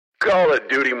Call of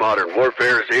Duty Modern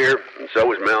Warfare is here, and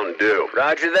so is Mountain Dew.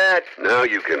 Roger that. Now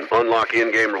you can unlock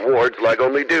in-game rewards like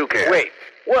only Dew can. Wait,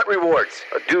 what rewards?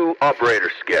 A Dew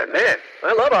Operator Skin. Man,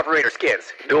 I love operator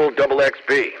skins. Dual double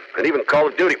XP, and even Call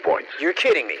of Duty points. You're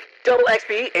kidding me. Double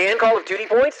XP and Call of Duty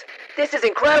points? This is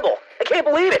incredible. I can't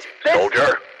believe it.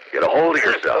 Soldier, get a hold of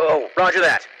yourself. Oh, roger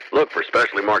that. Look for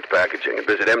specially marked packaging and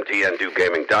visit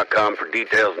mtndewgaming.com for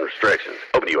details and restrictions.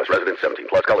 Open to U.S. residents 17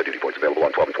 plus. Call of Duty points available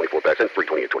on 12 and 24 packs and free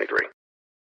 28-23.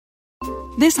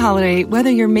 This holiday, whether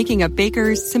you're making a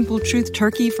Baker's Simple Truth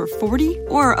turkey for 40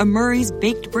 or a Murray's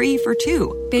Baked Brie for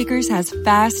 2, Baker's has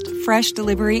fast, fresh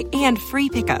delivery and free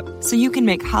pickup, so you can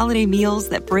make holiday meals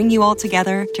that bring you all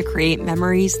together to create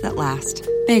memories that last.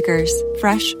 Baker's,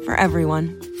 fresh for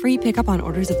everyone. Free pickup on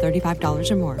orders of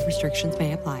 $35 or more. Restrictions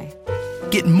may apply.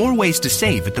 Get more ways to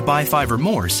save at the Buy 5 or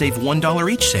More Save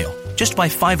 $1 each sale. Just buy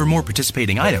 5 or more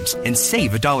participating items and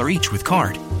save $1 each with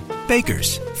card.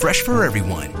 Baker's, fresh for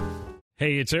everyone.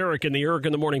 Hey, it's Eric, and the Eric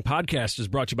in the Morning podcast is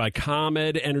brought to you by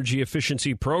ComEd Energy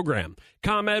Efficiency Program.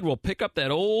 ComEd will pick up that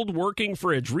old working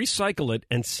fridge, recycle it,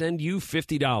 and send you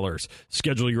 $50.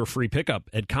 Schedule your free pickup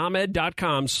at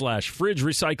ComEd.com/fridge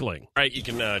recycling. All right, you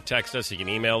can text us, you can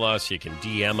email us, you can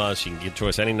DM us, you can get to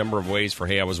us any number of ways for,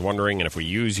 hey, I was wondering, and if we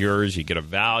use yours, you get a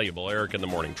valuable Eric in the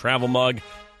Morning travel mug.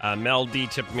 Mel D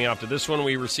tipped me off to this one.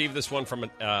 We received this one from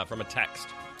a text.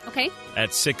 Okay.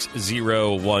 At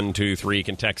 60123. You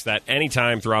can text that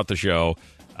anytime throughout the show.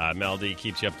 Mel D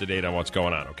keeps you up to date on what's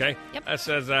going on, okay? Yep. That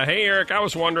says, hey, Eric, I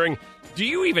was wondering, do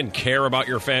you even care about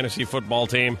your fantasy football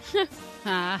team?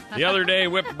 The other day,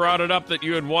 Whip brought it up that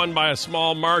you had won by a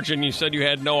small margin. You said you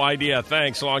had no idea.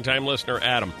 Thanks, longtime listener,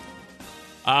 Adam.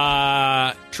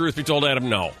 Truth be told, Adam,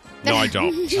 no. No, I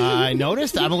don't. I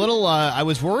noticed. I'm a little, I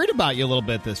was worried about you a little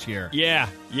bit this year. Yeah.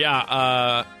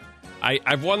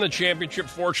 I've won the championship,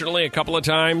 fortunately, a couple of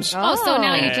times. So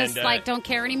now you just, don't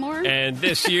care anymore? And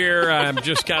this year, I'm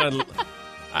just kind of,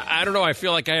 I don't know, I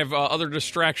feel like I have other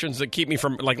distractions that keep me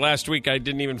from, like last week, I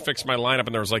didn't even fix my lineup,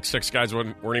 and there was 6 guys who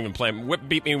weren't even playing. Whip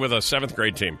beat me with a 7th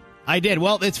grade team. I did.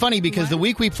 Well, it's funny because the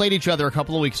week we played each other a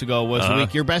couple of weeks ago was the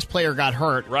week your best player got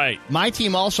hurt. Right. My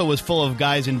team also was full of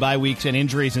guys in bye weeks and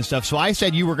injuries and stuff, so I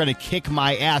said you were going to kick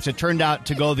my ass. It turned out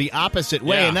to go the opposite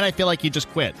way, and then I feel like you just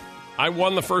quit. I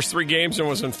won the first 3 games and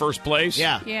was in first place.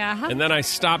 Yeah. And then I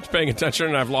stopped paying attention,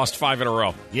 and I've lost 5 in a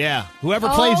row. Yeah. Whoever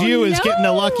plays you is getting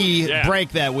a lucky break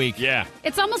that week. Yeah.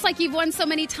 It's almost like you've won so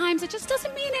many times, it just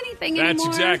doesn't mean anything anymore. That's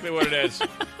exactly what it is.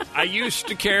 I used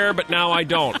to care, but now I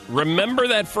don't. Remember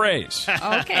that phrase.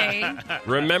 Okay.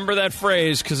 Remember that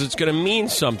phrase, because it's going to mean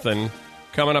something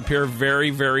coming up here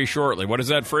very, very shortly. What is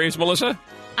that phrase, Melissa?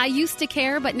 I used to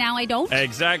care, but now I don't.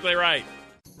 Exactly right.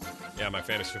 Yeah, my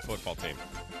fantasy football team.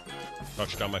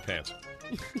 Touched down my pants.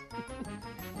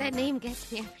 That name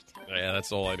gets me every time. Yeah, that's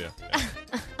the whole idea. Yeah.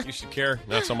 Used to care,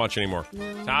 not so much anymore.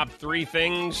 Top 3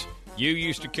 things you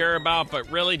used to care about, but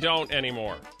really don't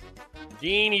anymore.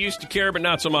 Dean, you used to care, but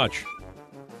not so much.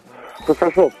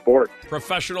 Professional sports.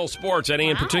 Professional sports. Any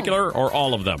in particular, or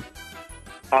all of them?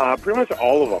 Pretty much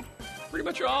all of them. Pretty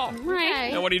much all.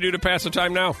 Right. And what do you do to pass the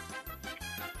time now?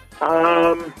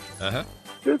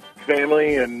 Just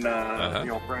family and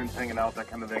friends hanging out, that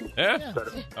kind of thing. Yeah.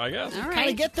 I guess. All I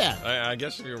right. get that. I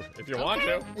guess if you want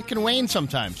to. It can wane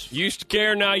sometimes. Used to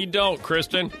care, now you don't,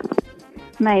 Kristen.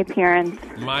 My appearance.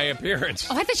 My appearance.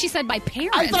 Oh, I thought she said my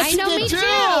parents. I thought she know did me too.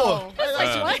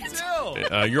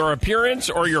 What? Your appearance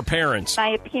or your parents? My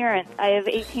appearance. I have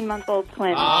 18-month-old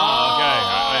twins.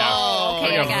 Oh,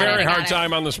 okay. Okay, I got a very hard it.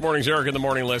 time on this morning's Eric in the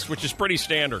Morning list, which is pretty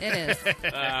standard. It is.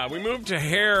 We moved to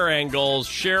hair angles.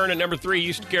 Sharon at number 3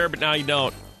 used to care, but now you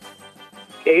don't.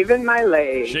 Shaving my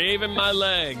legs. Shaving my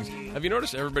legs. Have you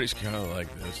noticed everybody's kind of like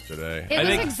this today? It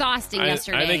was exhausting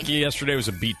yesterday. I think yesterday was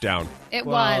a beatdown. It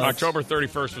was. October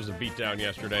 31st was a beatdown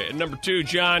yesterday. And number 2,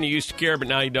 John, you used to care, but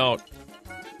now you don't.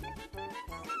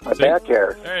 My back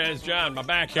hair. There it is, John, my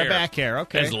back hair. My back hair,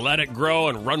 okay. Just let it grow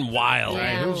and run wild. All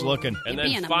right, who's looking? And You're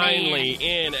then being a finally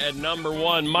in at number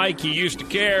 1, Mike, you used to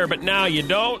care, but now you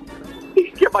don't.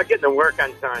 You care about getting to work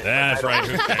on time. That's right.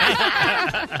 Who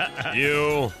cares?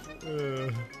 You,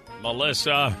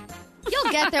 Melissa.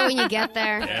 You'll get there when you get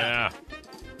there. Yeah.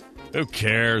 Who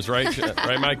cares, right?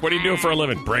 Right, Mike? What do you do for a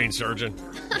living? Brain surgeon.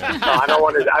 No, I don't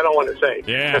want to say.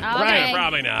 Yeah, Okay. right.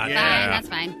 Probably not. Fine, Yeah. that's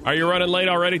fine. Are you running late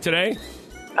already today?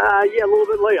 Yeah, a little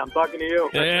bit late. I'm talking to you.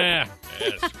 Yeah.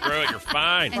 Screw it. You're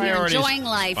fine. And you're enjoying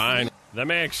life. Fine. The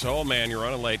mix. Oh, man, you're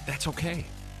running late. That's okay.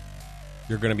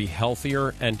 You're going to be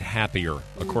healthier and happier,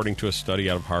 according to a study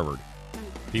out of Harvard.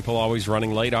 People always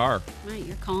running late are. Right,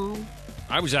 you're calm.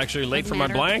 I was actually late Doesn't for my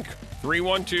matter. blank.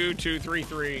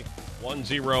 312-233.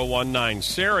 1019.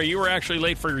 Sarah, you were actually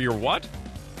late for your what?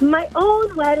 My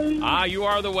own wedding. You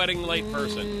are the wedding late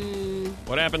person.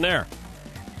 What happened there?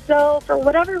 So, for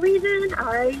whatever reason,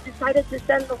 I decided to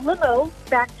send the limo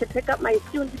back to pick up my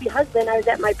soon-to-be husband. I was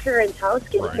at my parents' house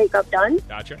getting makeup done.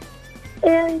 Gotcha.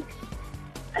 And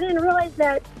I didn't realize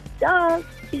that,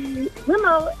 the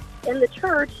limo and the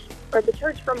church, or the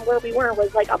church from where we were,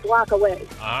 was like a block away.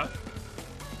 Uh-huh.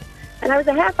 And I was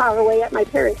a half hour away at my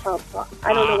parents' house. So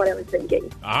I don't know what I was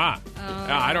thinking. I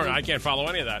can't follow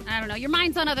any of that. I don't know. Your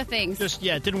mind's on other things. Just,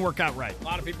 it didn't work out right. A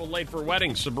lot of people late for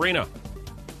weddings. Sabrina.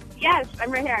 Yes,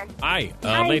 I'm right here. Hi.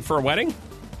 Hi. Late for a wedding?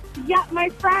 Yeah, my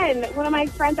friend, one of my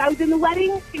friends, I was in the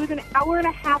wedding. She was an hour and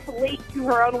a half late to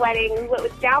her own wedding. It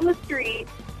was down the street.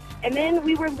 And then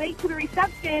we were late to the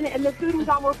reception, and the food was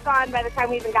almost gone by the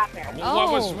time we even got there.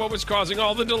 Well, what was causing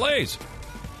all the delays?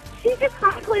 She's just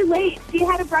chronically late. She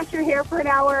had to brush her hair for an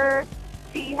hour.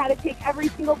 She had to take every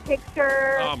single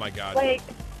picture. Oh, my God. Like,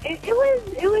 it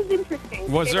was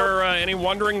interesting. Was there any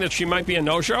wondering that she might be a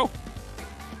no-show?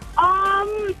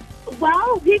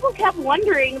 Well, people kept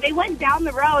wondering. They went down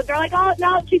the road. They're like, oh,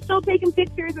 no, she's still taking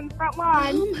pictures in the front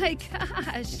lawn. Oh, my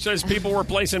gosh. It says people were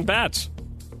placing bets.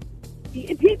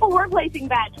 People were placing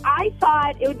bets. I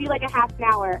thought it would be like a half an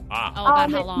hour.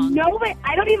 About how long? Nobody,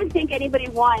 I don't even think anybody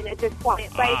won at this point.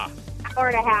 It's like an hour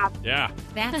and a half. Yeah.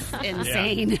 That's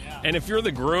insane. Yeah. And if you're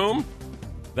the groom,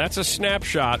 that's a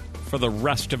snapshot for the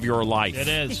rest of your life. It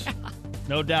is.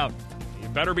 No doubt. You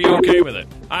better be okay with it.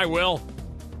 I will.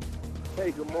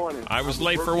 Hey, good morning. I was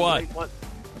late for what?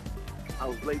 I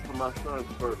was late for my son's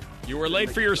birth. You were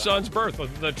late for your son's birth.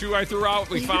 The two I threw out,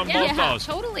 we found both those.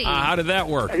 Totally. How did that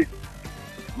work? Hey,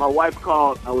 my wife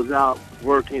called. I was out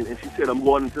working, and she said, I'm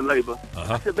going into labor.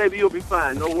 I said, baby, you'll be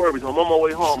fine. No worries. I'm on my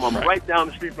way home. I'm right down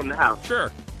the street from the house.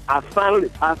 Sure. I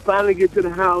finally get to the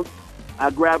house.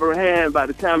 I grab her hand. By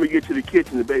the time we get to the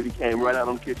kitchen, the baby came right out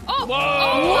on the kitchen. Oh,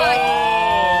 whoa! What?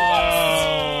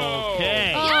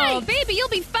 Okay. Oh, baby, you'll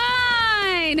be fine.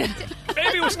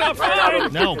 Baby was not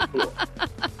fine. No.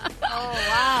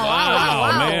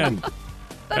 Wow, man.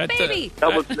 But baby.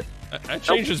 That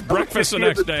changes breakfast the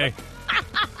next day.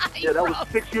 Yeah, that was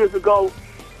 6 years ago.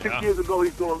 6 years ago,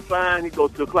 he's doing fine. He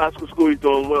goes to classical school. He's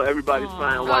doing well. Everybody's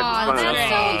fine. Wife is fine.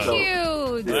 That's so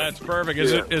cute. That's perfect.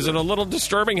 Is it a little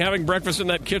disturbing having breakfast in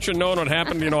that kitchen, knowing what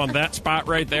happened, on that spot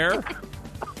right there?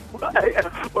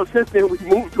 Well, since then, we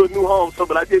moved to a new home,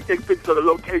 but I did take pictures of the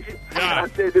location. Yeah.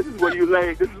 And I said, this is where you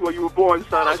lay. This is where you were born,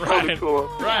 son. I told it to him.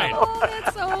 Right. Oh,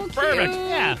 that's so cute. Perfect.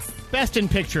 Yeah. Best in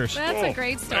pictures. That's a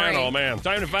great story. Oh, man.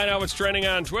 Time to find out what's trending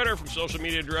on Twitter from social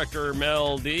media director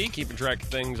Mel D. Keeping track of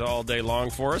things all day long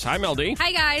for us. Hi, Mel D.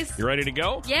 Hi, guys. You ready to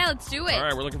go? Yeah, let's do it. All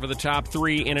right, we're looking for the top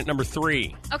three. In at number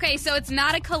 3. Okay, so it's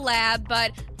not a collab,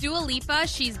 but Dua Lipa,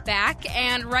 she's back,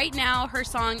 and right now her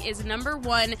song is number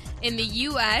 1 in the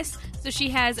U.S., so she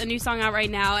has a new song out right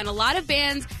now, and a lot of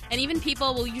bands and even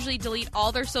people will usually delete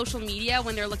all their social media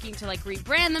when they're looking to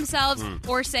rebrand themselves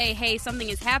or say, hey, something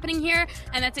is happening here,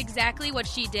 and that's exactly what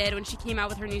she did when she came out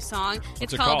with her new song. What's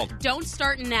It's it called called? Don't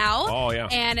Start Now. Oh, yeah.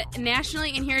 And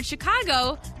nationally and here in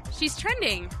Chicago, she's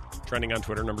trending. Trending on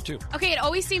Twitter, number 2. Okay, it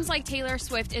always seems like Taylor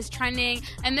Swift is trending,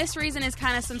 and this reason is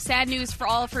kind of some sad news for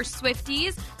all of her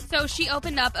Swifties. So she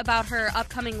opened up about her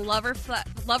upcoming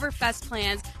Loverfest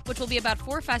plans, which will be about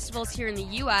 4 festivals here in the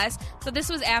U.S. So this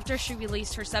was after she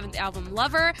released her 7th album,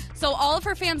 Lover. So all of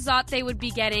her fans thought they would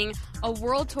be getting a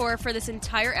world tour for this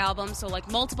entire album, so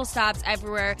multiple stops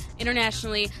everywhere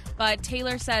internationally. But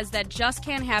Taylor says that just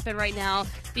can't happen right now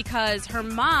because her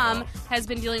mom has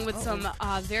been dealing with some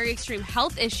very extreme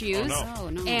health issues. Oh,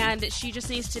 no. And she just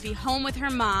needs to be home with her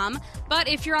mom. But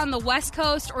if you're on the West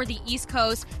Coast or the East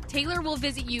Coast, Taylor will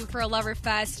visit you for a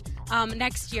Loverfest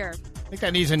next year. I think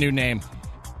that needs a new name.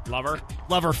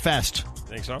 Loverfest.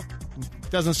 Think so?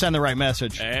 Doesn't send the right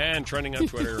message. And trending on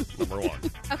Twitter, number 1.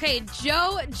 Okay,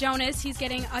 Joe Jonas, he's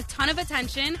getting a ton of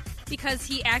attention because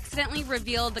he accidentally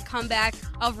revealed the comeback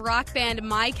of rock band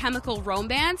My Chemical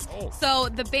Romance. So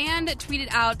the band tweeted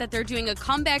out that they're doing a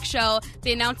comeback show.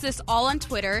 They announced this all on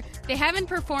Twitter. They haven't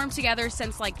performed together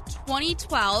since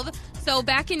 2012. So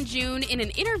back in June, in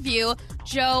an interview,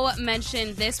 Joe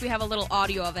mentioned this. We have a little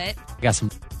audio of it. Got some.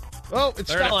 Oh,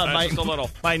 it's still on just a little.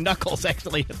 My knuckles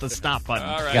actually hit the stop button.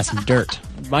 All right. Got some dirt.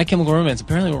 My Chemical Romance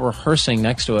apparently were rehearsing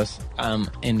next to us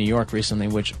in New York recently,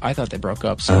 which I thought they broke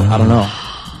up, so I don't know.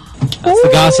 That's the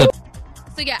gossip.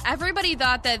 So yeah, everybody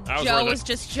thought that Joe was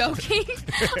just joking,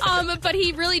 but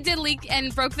he really did leak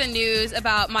and broke the news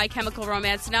about My Chemical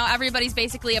Romance. Now everybody's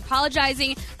basically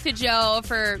apologizing to Joe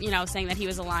for, saying that he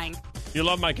was lying. You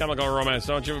love My Chemical Romance,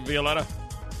 don't you, Violetta?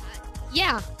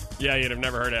 Yeah. Yeah, you'd have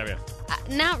never heard of you.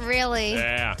 Not really.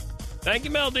 Yeah. Thank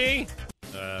you, Mel D.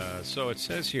 So it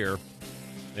says here,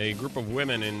 a group of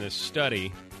women in this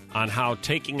study on how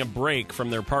taking a break from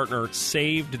their partner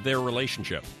saved their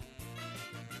relationship.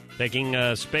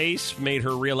 Taking space made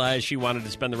her realize she wanted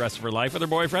to spend the rest of her life with her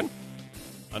boyfriend.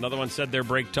 Another one said their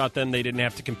break taught them they didn't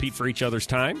have to compete for each other's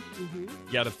time. Mm-hmm.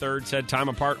 Yet a third said time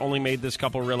apart only made this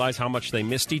couple realize how much they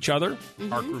missed each other.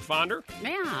 Art grew fonder.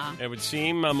 Yeah. It would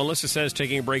seem Melissa says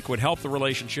taking a break would help the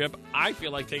relationship. I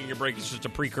feel like taking a break is just a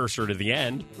precursor to the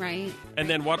end. Right. And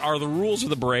then what are the rules of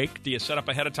the break? Do you set up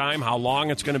ahead of time how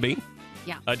long it's going to be?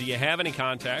 Yeah. Do you have any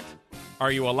contact? Are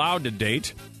you allowed to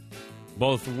date?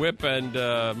 Both Whip and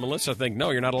Melissa think,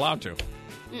 no, you're not allowed to.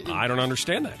 I don't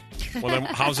understand that. Well, then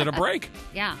how's it a break?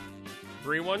 Yeah.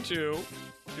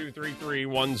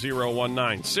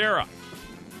 312-233-1019. Sarah.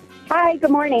 Hi, good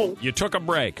morning. You took a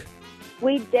break.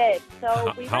 We did.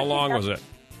 So How long was it?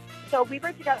 So we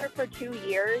were together for 2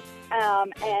 years,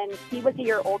 and he was a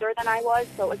year older than I was,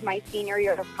 so it was my senior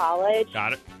year of college.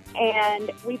 Got it.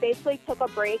 And we basically took a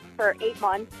break for 8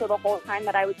 months, so the whole time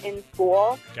that I was in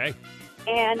school. Okay.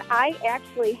 And I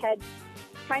actually had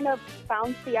kind of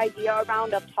bounced the idea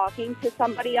around of talking to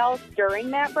somebody else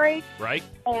during that break. Right.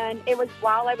 And it was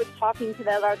while I was talking to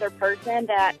that other person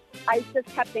that I just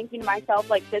kept thinking to myself,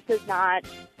 like, this is not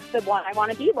the one I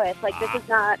want to be with. Like, this is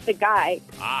not the guy.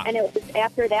 And it was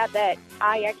after that that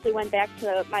I actually went back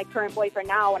to my current boyfriend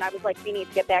now, and I was like, we need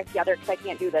to get back together because I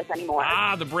can't do this anymore.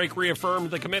 The break reaffirmed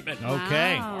the commitment.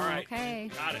 Okay. Wow, All right. Okay.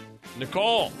 Got it.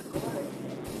 Nicole.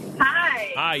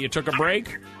 Hi. Hi, you took a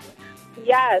break?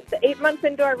 Yes. 8 months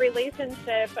into our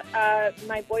relationship,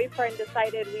 my boyfriend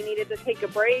decided we needed to take a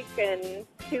break, and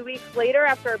 2 weeks later,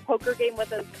 after a poker game with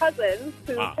his cousins,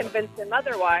 who convinced him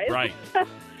otherwise, Right.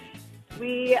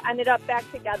 we ended up back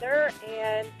together,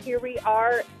 and here we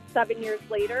are 7 years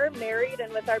later, married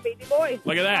and with our baby boy.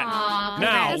 Look at that.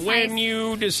 Now, when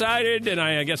you decided, and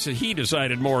I guess he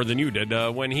decided more than you did,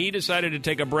 when he decided to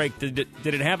take a break, did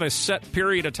it have a set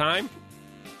period of time?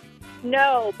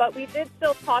 No, but we did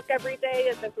still talk every day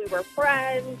as if we were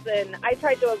friends, and I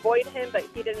tried to avoid him, but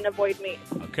he didn't avoid me.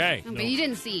 Okay. But you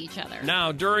didn't see each other.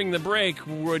 Now, during the break,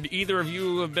 would either of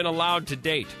you have been allowed to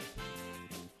date?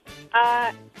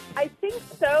 I think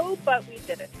so, but we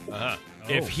didn't. Uh-huh.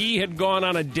 If he had gone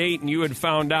on a date and you had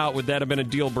found out, would that have been a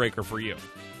deal breaker for you?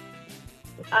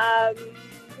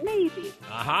 Maybe.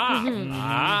 Aha. Mm-hmm.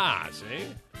 Ah, see?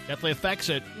 Definitely affects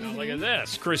it. Now look at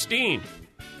this. Christine.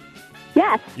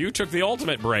 Yes. You took the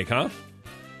ultimate break, huh?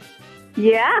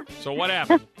 Yeah. So what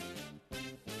happened?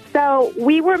 So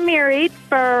we were married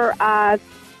for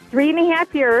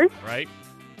 3.5 years, Right.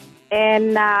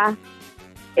 and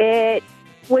it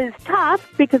was tough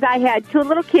because I had 2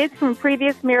 little kids from a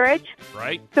previous marriage.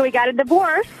 Right. So we got a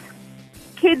divorce.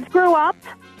 Kids grew up.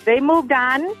 They moved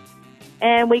on.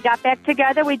 And we got back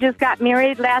together. We just got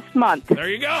married last month. There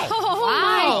you go.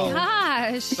 Oh,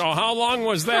 my gosh. So how long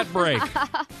was that break?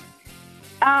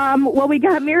 Well, we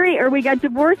got married, or we got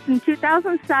divorced in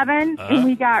 2007, and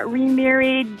we got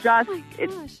remarried just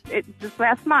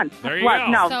last month. There you go.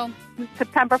 No, So-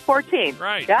 September 14th.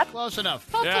 Right. Yep. Close enough.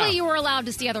 Hopefully you were allowed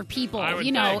to see other people, I would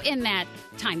you know, think. in that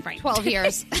time frame. 12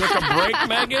 years. Took a break,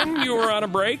 Megan? You were on a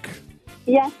break?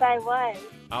 Yes, I was.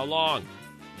 How long?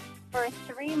 For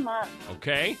 3 months.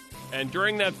 Okay. And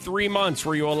during that 3 months,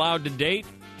 were you allowed to date?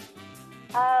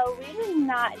 We did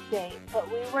not date,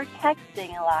 but we were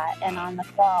texting a lot and on the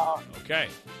phone. Okay.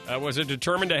 Was it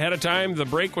determined ahead of time the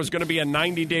break was going to be a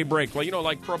 90-day break? Well, you know,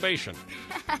 like probation.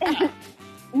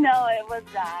 No, it was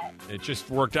not. It just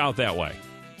worked out that way.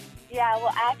 Yeah,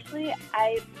 well, actually,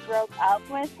 I broke up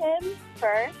with him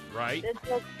first. Right. This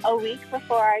was a week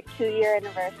before our 2-year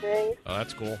anniversary. Oh,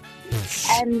 that's cool.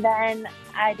 And then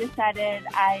I decided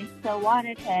I still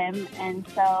wanted him, and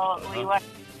so we went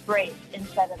break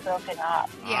instead of broken up.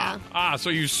 Yeah.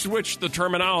 So you switched the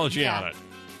terminology on it.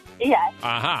 Yes.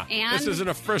 Aha. And- This isn't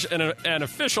an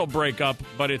official breakup,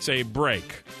 but it's a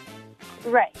break.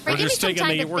 Right. We're Give me just some taking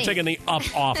time the to we're think. taking the up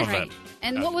off of Right. it.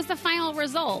 And what was the final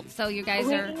result? So you guys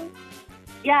are...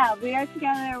 Yeah, we are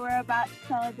together. We're about to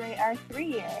celebrate our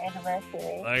 3-year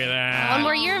anniversary. Look at that. One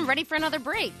more year and ready for another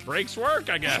break. Breaks work,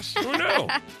 I guess. Who knew?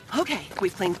 Okay,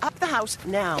 we've cleaned up the house.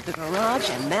 Now the garage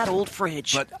and that old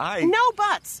fridge. But No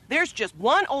buts. There's just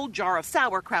one old jar of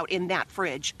sauerkraut in that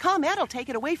fridge. ComEd will take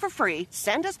it away for free.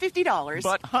 Send us $50.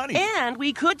 But, honey... And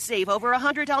we could save over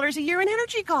 $100 a year in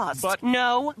energy costs. But...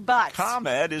 No buts.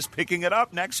 ComEd is picking it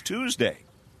up next Tuesday.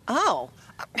 Oh.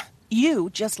 You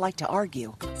just like to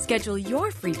argue. Schedule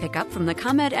your free pickup from the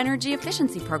ComEd Energy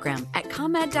Efficiency Program at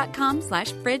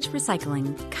ComEd.com/fridge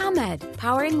recycling. ComEd,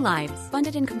 powering lives.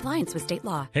 Funded in compliance with state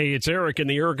law. Hey, it's Eric, and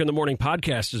the Eric in the Morning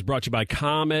podcast is brought to you by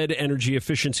ComEd Energy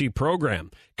Efficiency Program.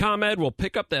 ComEd will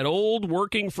pick up that old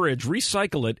working fridge,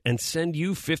 recycle it, and send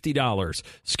you $50.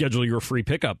 Schedule your free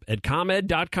pickup at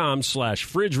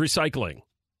ComEd.com/fridge recycling.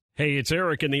 Hey, it's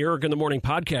Eric, and the Eric in the Morning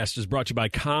podcast is brought to you by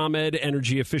ComEd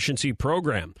Energy Efficiency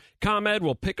Program. ComEd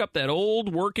will pick up that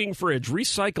old working fridge,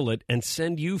 recycle it, and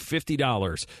send you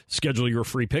 $50. Schedule your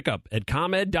free pickup at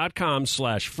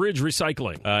ComEd.com/fridge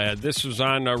recycling. This was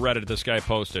on Reddit. This guy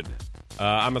posted.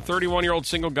 I'm a 31-year-old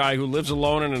single guy who lives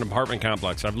alone in an apartment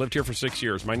complex. I've lived here for 6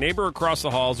 years. My neighbor across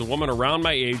the hall is a woman around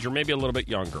my age or maybe a little bit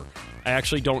younger. I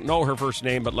actually don't know her first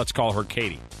name, but let's call her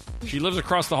Katie. She lives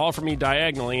across the hall from me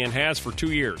diagonally and has for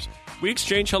 2 years. We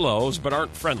exchange hellos but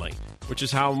aren't friendly, which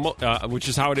is how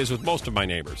it is with most of my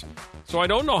neighbors. So I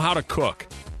don't know how to cook.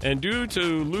 And due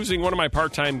to losing one of my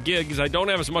part-time gigs, I don't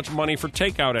have as much money for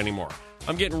takeout anymore.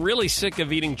 I'm getting really sick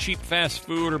of eating cheap fast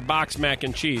food or boxed mac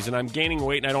and cheese, and I'm gaining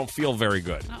weight and I don't feel very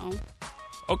good. Uh-oh.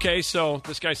 Okay, so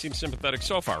this guy seems sympathetic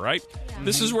so far, right? Yeah.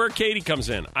 This is where Katie comes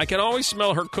in. I can always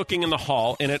smell her cooking in the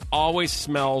hall, and it always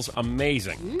smells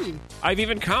amazing. I've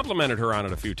even complimented her on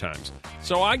it a few times.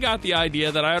 So I got the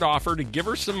idea that I'd offer to give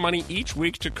her some money each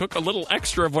week to cook a little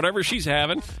extra of whatever she's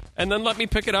having, and then let me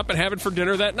pick it up and have it for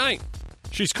dinner that night.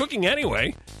 She's cooking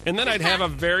anyway, and then I'd have a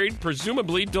varied,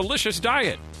 presumably delicious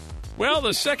diet. Well,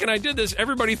 the second I did this,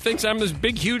 everybody thinks I'm this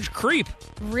big, huge creep.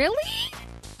 Really?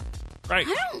 Right.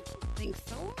 I don't think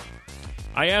so.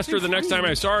 I asked her the next time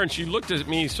I saw her, and she looked at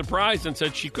me surprised and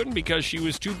said she couldn't because she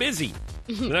was too busy.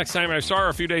 The next time I saw her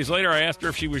a few days later, I asked her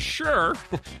if she was sure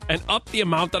and upped the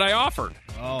amount that I offered.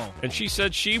 Oh. And she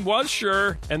said she was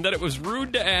sure and that it was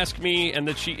rude to ask me and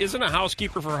that she isn't a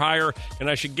housekeeper for hire and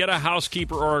I should get a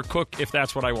housekeeper or a cook if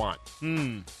that's what I want.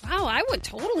 Wow, I would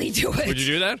totally do it. Would you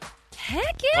do that?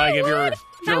 Heck yeah, Like I if would.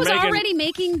 I was already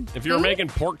making If you were food? making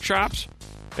pork chops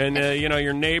and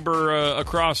your neighbor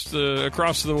across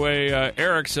the way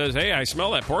Eric says, "Hey, I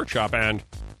smell that pork chop," and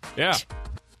yeah.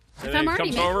 And then he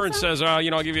comes over and says, I'll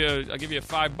give you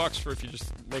 $5 for if you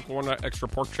just make one extra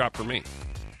pork chop for me.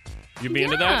 You be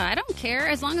into that? Yeah, I don't care.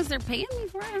 As long as they're paying me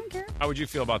for it, I don't care. How would you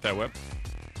feel about that, Whip?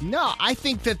 No, I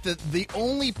think that the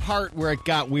only part where it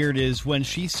got weird is when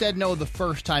she said no the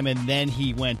first time and then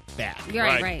he went back. You're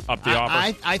right. Up the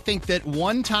offer. I think that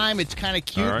one time it's kind of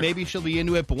cute. Right. Maybe she'll be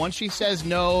into it. But once she says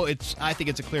no, I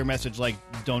think it's a clear message like,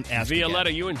 don't ask Violetta,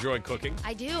 again. you enjoy cooking.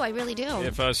 I do. I really do.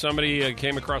 If somebody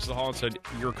came across the hall and said,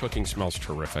 "Your cooking smells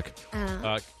terrific,"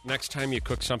 next time you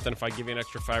cook something, if I give you an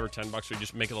extra $5 or $10, or you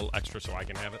just make a little extra so I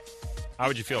can have it, how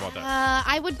would you feel about that?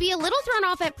 I would be a little thrown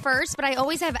off at first, but I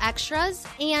always have extras,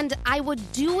 and I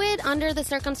would do it under the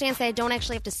circumstance that I don't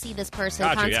actually have to see this person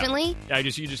constantly. Yeah,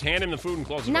 you just hand him the food and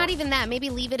close the door. Not even that. Maybe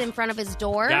leave it in front of his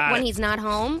door when he's not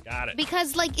home. Got it.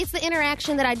 Because, it's the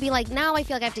interaction that I'd be like, now I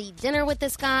feel like I have to eat dinner with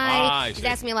this guy. He's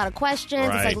asking me a lot of questions.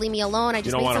 Right. It's like, leave me alone. I just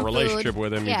You don't made want a some relationship food.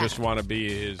 with him. Yeah. You just want to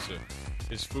be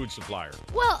his food supplier.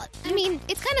 Well, I mean,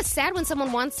 it's kind of sad when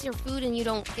someone wants your food and you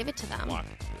don't give it to them. What?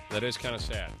 That is kind of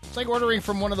sad. It's like ordering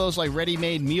from one of those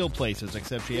ready-made meal places,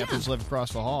 except she happens to live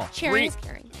across the hall. Sharing is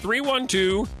caring.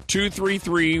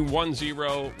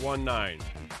 312-233-1019.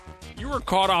 You were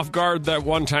caught off guard that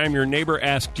one time your neighbor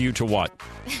asked you to what?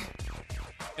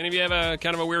 Any of you have a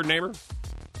kind of a weird neighbor?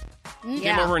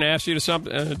 Came over and asked you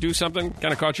to do something?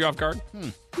 Kind of caught you off guard?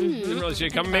 Didn't really see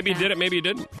it coming. Maybe you did it, maybe you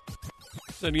didn't.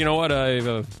 Said, you know what,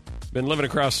 I've been living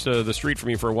across the street from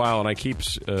you for a while, and I keep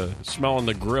smelling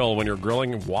the grill when you're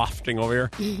grilling and wafting over here.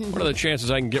 What are the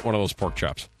chances I can get one of those pork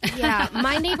chops? Yeah,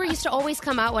 my neighbor used to always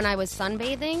come out when I was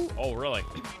sunbathing. Oh, really?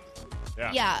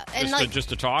 Yeah. And just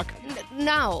to talk?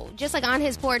 No, just on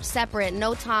his porch, separate,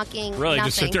 no talking. Really? Nothing.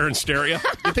 Just sit there and stare at you?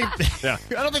 You think? Yeah.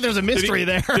 I don't think there's a mystery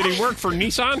there. Did he work for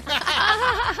Nissan?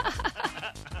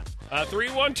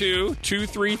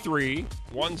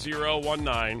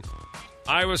 312-233-1019.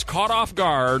 I was caught off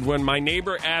guard when my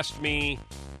neighbor asked me,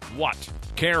 what?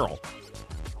 Carol.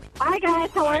 Hi, guys.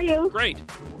 How are you? Great.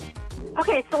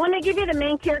 Okay, so let me give you the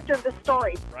main character of the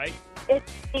story. Right.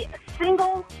 It's a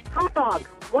single hot dog.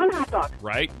 One hot dog.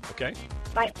 Right. Okay.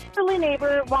 My elderly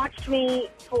neighbor watched me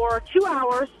for 2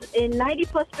 hours in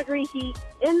 90-plus degree heat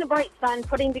in the bright sun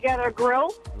putting together a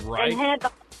grill. Right. And had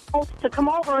the to come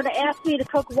over to ask me to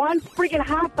cook one freaking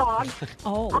hot dog.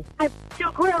 I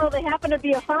grill. They happened to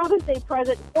be a Father's Day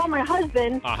present for my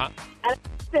husband. Uh-huh. And I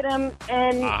looked at him,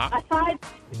 and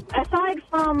aside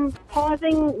from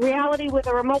pausing reality with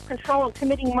a remote control and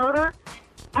committing murder,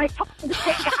 I told him to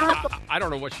take a hot dog I don't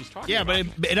know what she's talking Yeah, about.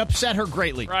 but it upset her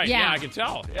greatly. Right, Yeah. I can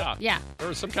tell. Yeah. Yeah. There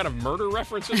was some kind of murder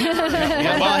reference in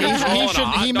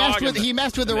there. He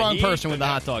messed with the wrong person with the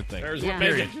hot dog thing. There's Yeah.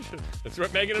 that's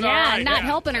what making it all Yeah, right. not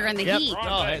helping her in the heat.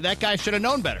 Oh, that guy should have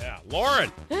known better. Yeah.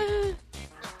 Lauren.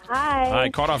 Hi.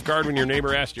 Caught off guard when your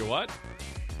neighbor asked you what?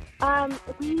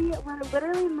 We were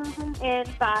literally moving in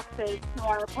boxes to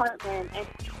our apartment, and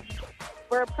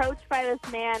we're approached by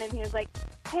this man, and he was like,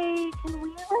 "Hey, can we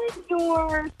rent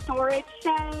your storage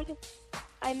shed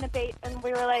in the base?" And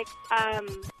we were like,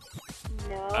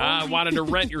 "No." I wanted to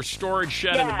rent your storage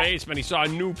shed in the Yeah. basement. He saw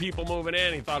new people moving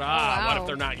in. He thought, wow. what if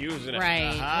they're not using it?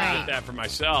 Right, I did that for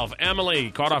myself. Emily,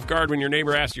 caught off guard when your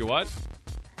neighbor asked you what?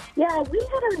 Yeah, we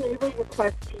had our neighbor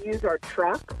request to use our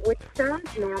truck, which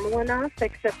sounds normal enough,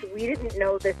 except we didn't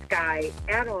know this guy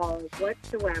at all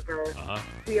whatsoever.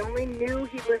 We only knew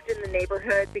he lived in the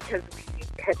neighborhood because we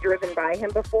had driven by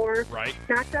him before. Right.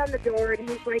 Knocked on the door, and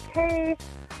he's like, "Hey,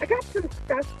 I got some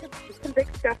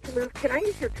big stuff to move. Can I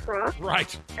use your truck?"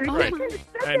 Right. And I Right. just kinda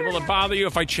stood And there will it bother you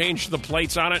if I change the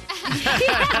plates on it?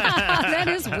 That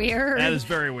is weird. That is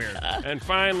very weird. And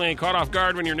finally, caught off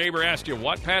guard when your neighbor asked you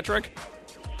what, Patrick?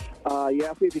 He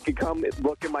asked me if he could come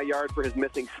look in my yard for his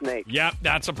missing snake. Yep,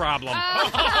 that's a problem.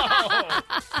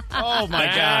 Oh, my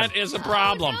God. That is a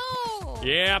problem.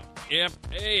 Yep.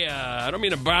 Hey, I don't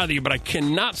mean to bother you, but I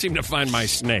cannot seem to find my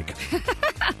snake.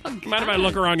 Mind if I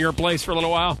look around your place for a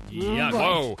little while? Yuck.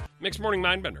 Whoa. Mixed Morning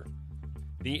Mindbender.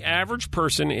 The average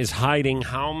person is hiding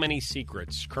how many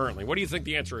secrets currently? What do you think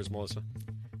the answer is, Melissa?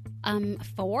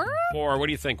 4? Or what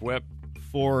do you think, Whip?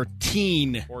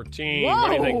 14. 14. What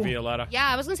do you think, Whoa. Violetta? Yeah,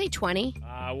 I was going to say 20.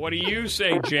 What do you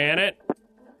say, Janet?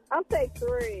 I'll say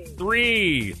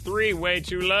 3. 3, way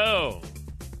too low.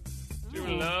 Too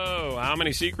low. How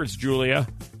many secrets, Julia?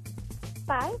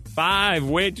 5. 5,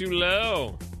 way too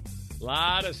low.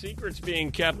 Lot of secrets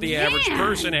being kept. The average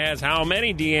person has how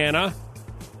many, Deanna?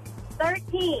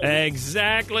 13.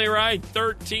 Exactly right.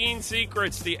 13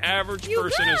 secrets the average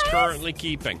person is currently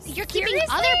keeping. You're keeping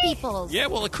other people's. Yeah,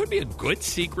 well, it could be a good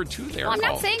secret, too. Well, I'm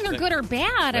not saying they're good or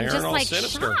bad. I'm just like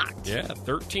shocked. Yeah,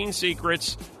 13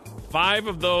 secrets. 5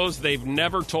 of those they've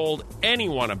never told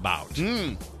anyone about.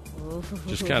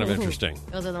 Just kind of interesting.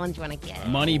 Those are the ones you want to get.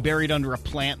 Money buried under a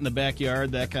plant in the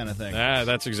backyard, that kind of thing.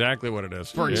 That's exactly what it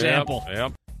is. For example.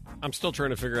 Yep. I'm still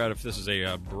trying to figure out if this is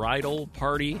a bridal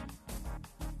party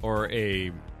or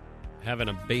having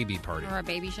a baby party. Or a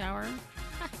baby shower.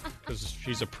 Because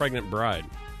she's a pregnant bride.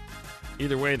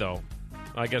 Either way, though,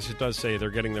 I guess it does say they're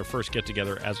getting their first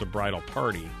get-together as a bridal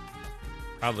party.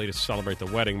 Probably to celebrate the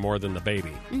wedding more than the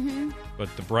baby. Mm-hmm.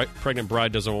 But the pregnant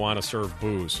bride doesn't want to serve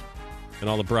booze. And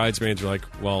all the bridesmaids are like,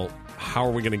 well, how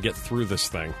are we going to get through this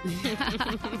thing?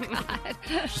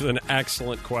 Which is an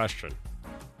excellent question.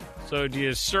 So do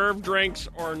you serve drinks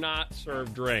or not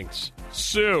serve drinks?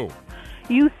 Sue.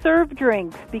 You serve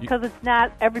drinks because it's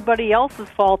not everybody else's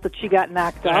fault that she got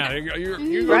knocked up. Yeah,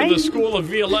 you go to the school of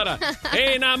Violetta.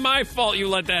 Hey, not my fault you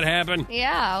let that happen.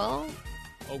 Yeah, well.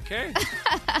 Okay.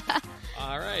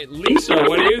 All right. Lisa,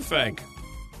 what do you think?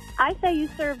 I say you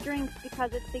serve drinks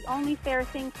because it's the only fair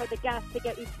thing for the guests to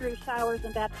get you through showers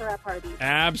and bachelorette parties.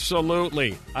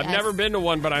 Absolutely. I've never been to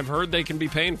one, but I've heard they can be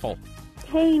painful.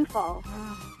 Painful.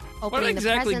 What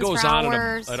exactly goes on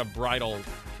at a bridal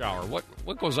shower?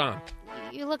 What goes on?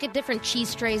 You look at different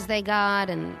cheese trays they got,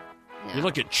 and You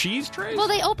look at cheese trays? well,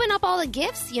 they open up all the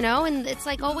gifts, and it's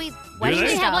like always wedding they?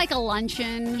 stuff. They have like a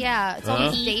luncheon. Yeah, it's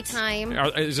always daytime.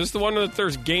 Is this the one that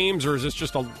there's games, or is this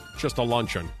just a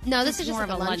luncheon? No, this is just more like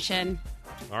of a luncheon.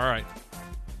 All right.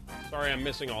 Sorry, I'm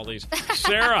missing all these.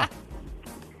 Sarah.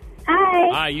 Hi.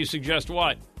 Hi. You suggest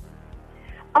what?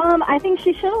 I think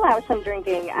she should allow some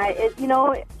drinking.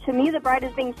 To me, the bride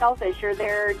is being selfish. You're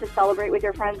there to celebrate with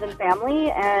your friends and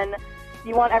family, and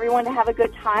you want everyone to have a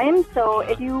good time. So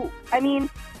if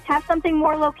have something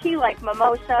more low-key like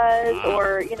mimosas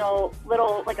or,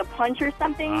 little, like a punch or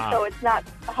something, so it's not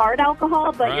hard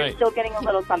alcohol, but you're still getting a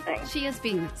little something. She is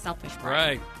being selfish.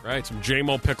 Right. Some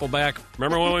J-Mo Pickleback.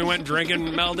 Remember when we went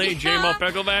drinking, Mel D? J-Mo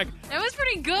Pickleback? That was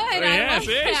pretty good. Yeah, I like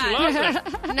see, that. she loves it.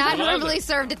 Not She loves normally it.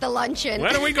 served at the luncheon.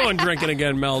 When are we going drinking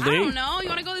again, Mel D? I don't know. You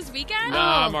want to go this weekend? No,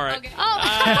 I'm all right. Okay.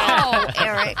 Oh,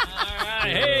 Eric.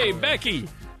 Hey, Becky.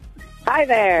 Hi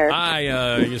there.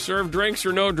 Hi. You serve drinks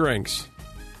or no drinks?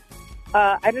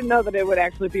 I didn't know that it would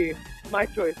actually be my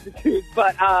choice to choose,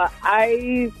 but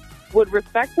I would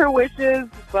respect her wishes,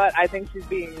 but I think she's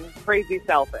being crazy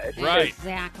selfish. Right.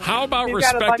 Exactly. How about She's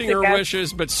got a bunch respecting of her guests-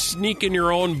 wishes, but sneaking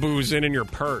your own booze in your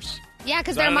purse? Yeah,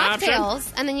 because Is they're that an option?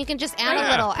 mocktails, and then you can just add Yeah.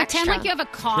 a little Pretend extra. like you have a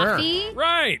coffee.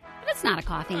 Right. But it's not a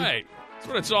coffee. Right. That's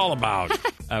what it's all about.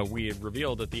 We had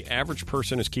revealed that the average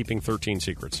person is keeping 13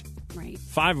 secrets. Right.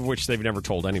 5 of which they've never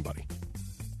told anybody.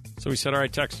 So we said, all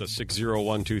right, text us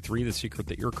 60123, the secret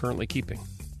that you're currently keeping.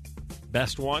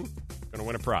 Best one, going to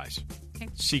win a prize. Okay.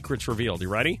 Secrets revealed. You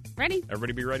ready? Ready.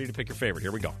 Everybody be ready to pick your favorite.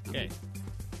 Here we go. Okay.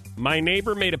 My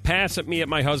neighbor made a pass at me at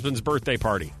my husband's birthday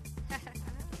party.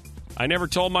 I never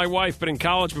told my wife, but in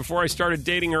college, before I started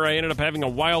dating her, I ended up having a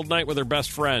wild night with her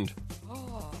best friend.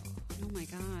 Oh my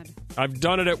God. I've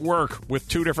done it at work with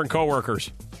 2 different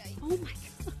coworkers. Oh, my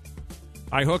God.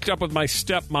 I hooked up with my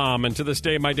stepmom, and to this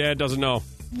day, my dad doesn't know.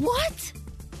 What?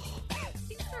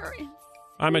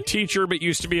 I'm a teacher, but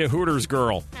used to be a Hooters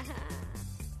girl.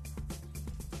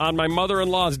 On my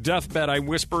mother-in-law's deathbed, I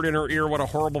whispered in her ear what a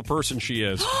horrible person she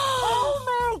is. Oh,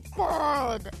 my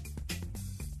God.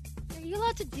 Are you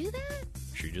allowed to do that?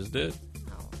 She just did.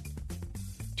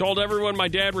 Told everyone my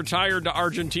dad retired to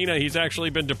Argentina. He's actually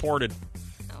been deported.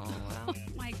 Oh,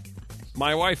 my God.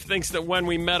 My wife thinks that when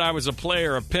we met, I was a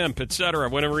player, a pimp, etc.,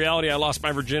 when in reality, I lost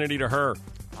my virginity to her.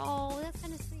 Oh, that's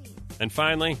kind of sweet. And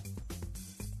finally,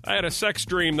 I had a sex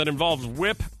dream that involves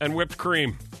whip and whipped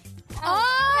cream.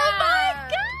 Oh, my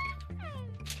God.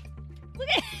 Look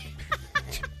at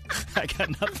I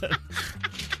got nothing.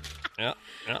 Yeah.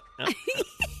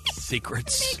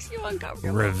 Secrets Makes you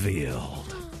uncomfortable.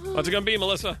 revealed. What's it going to be,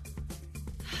 Melissa?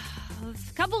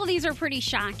 A couple of these are pretty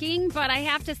shocking, but I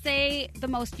have to say the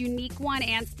most unique one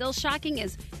and still shocking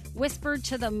is whispered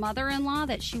to the mother-in-law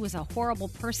that she was a horrible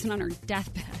person on her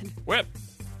deathbed. Whip.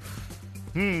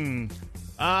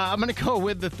 I'm going to go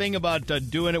with the thing about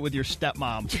doing it with your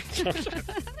stepmom.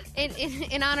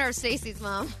 In honor of Stacy's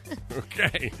mom.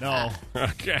 Okay. No.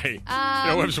 Okay.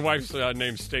 Whip's wife's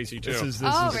name's Stacy, too. This is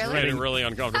really? Made it really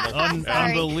uncomfortable.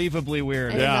 Unbelievably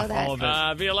weird. I didn't know that. All of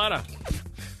it. Violetta.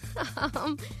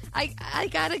 I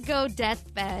gotta go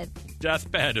deathbed.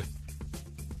 Deathbed.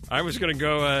 I was going to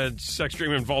go sex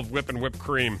dream involved whip and whipped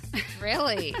cream.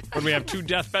 Really? Would we have 2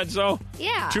 deathbeds, though?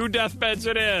 Yeah. 2 deathbeds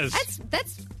it is.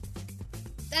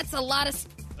 That's a lot of...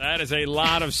 That is a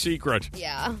lot of secret.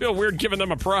 Yeah. I feel weird giving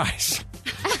them a prize.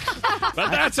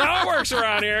 But that's how it works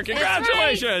around here.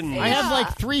 Congratulations. I have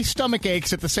like 3 stomach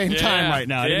aches at the same time right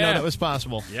now. I didn't know that was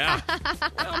possible. Yeah.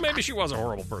 Well, maybe she was a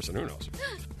horrible person. Who knows?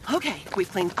 Okay, we've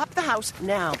cleaned up the house,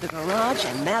 now the garage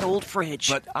and that old fridge.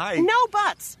 But No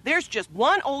buts! There's just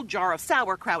one old jar of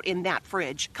sauerkraut in that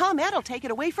fridge. ComEd will take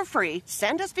it away for free.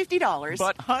 Send us $50.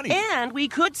 But, honey... And we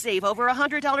could save over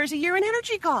 $100 a year in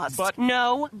energy costs. But...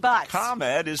 No buts.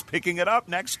 ComEd is picking it up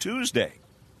next Tuesday.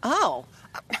 Oh.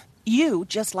 You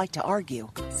just like to argue.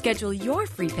 Schedule your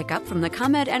free pickup from the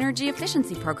ComEd Energy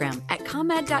Efficiency Program at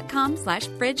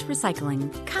ComEd.com/fridge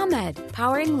recycling. ComEd,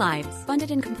 powering lives.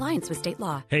 Funded in compliance with state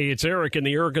law. Hey, it's Eric, and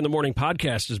the Eric in the Morning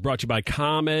podcast is brought to you by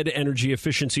ComEd Energy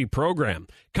Efficiency Program.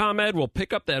 ComEd will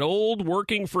pick up that old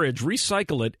working fridge,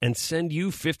 recycle it, and send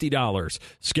you $50.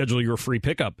 Schedule your free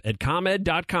pickup at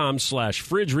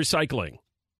ComEd.com/fridge recycling.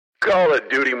 Call of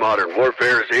Duty Modern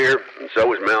Warfare is here, and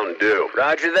so is Mountain Dew.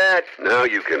 Roger that. Now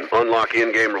you can unlock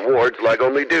in-game rewards like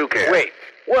only Dew can. Wait,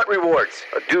 what rewards?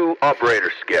 A Dew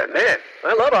Operator Skin. Man,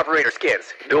 I love operator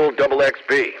skins. Dual double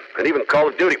XP, and even Call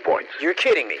of Duty points. You're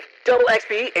kidding me. Double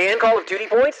XP and Call of Duty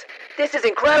points? This is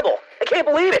incredible. I can't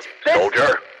believe it.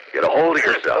 Soldier, get a hold of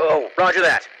yourself. Oh, roger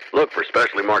that. Look for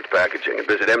specially marked packaging and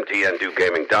visit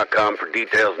mtndewgaming.com for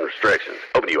details and restrictions.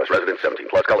 Open to U.S. residents 17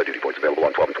 plus. Call of Duty points available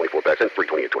on 12 and 24 packs and free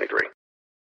 28-23.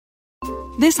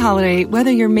 This holiday, whether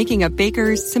you're making a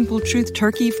Baker's Simple Truth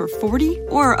turkey for 40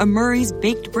 or a Murray's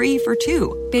Baked Brie for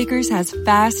 2, Baker's has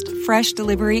fast, fresh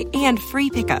delivery and free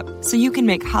pickup, so you can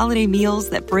make holiday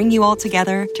meals that bring you all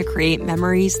together to create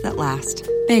memories that last.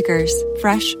 Baker's,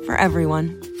 fresh for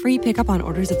everyone. Free pickup on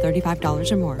orders of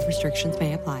 $35 or more. Restrictions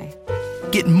may apply.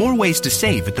 Get more ways to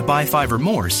save at the Buy 5 or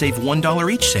More Save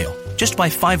 $1 each sale. Just buy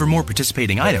 5 or more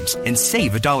participating items and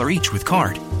save $1 each with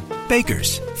card.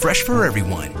 Baker's, fresh for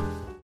everyone.